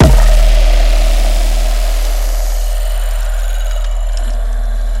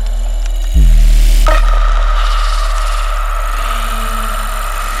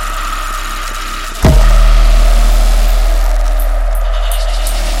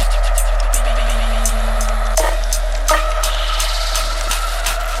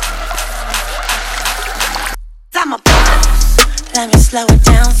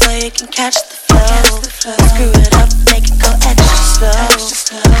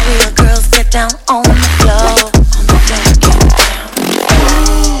down on the floor.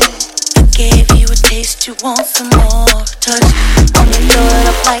 I gave you a taste, you want some more. Touch on me, throw it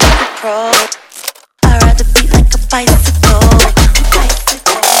up like a pro. I'd rather beat like a bicycle.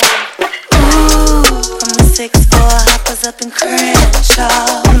 From the 6'4" hoppers up in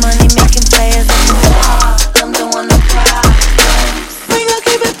Crenshaw. Money making players in the heart. I'm the one to cry. We gon'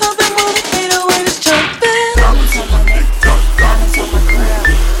 keep it pumping, move it, ain't no way to jumping. Diamonds on my neck, diamonds on my crown.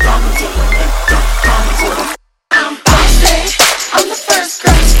 Diamonds on my neck, diamonds on my crown. I'm Bossy, I'm the first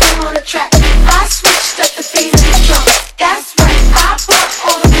girl to spin on the track. I switched up the beat of the drum. That's right, I brought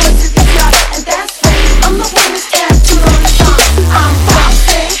all the boys to the yard. And that's right, I'm the one that's tattooed on the song. I'm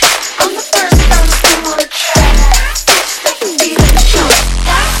Bossy, I'm the first girl to spin on the track. Switched up the beat of the drum.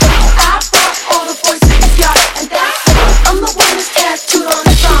 That's right, I brought all the boys to the yard. And that's right, I'm the one that's tattooed on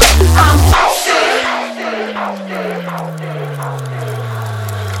the song. I'm Bossy.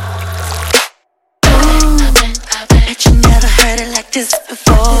 Bet you never heard it like this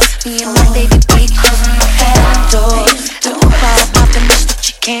before. Me and my baby we closing the head doors. Don't fall popping this that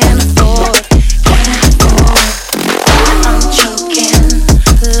you can't afford. I'm choking,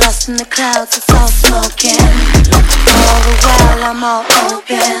 lost in the clouds, it's all smoking. All the while I'm all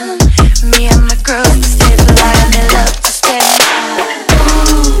open. Me and my girls, we stay alive, they love to stay high.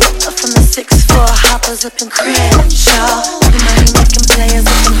 From the 6'4" hoppers up in Crenshaw. The money making players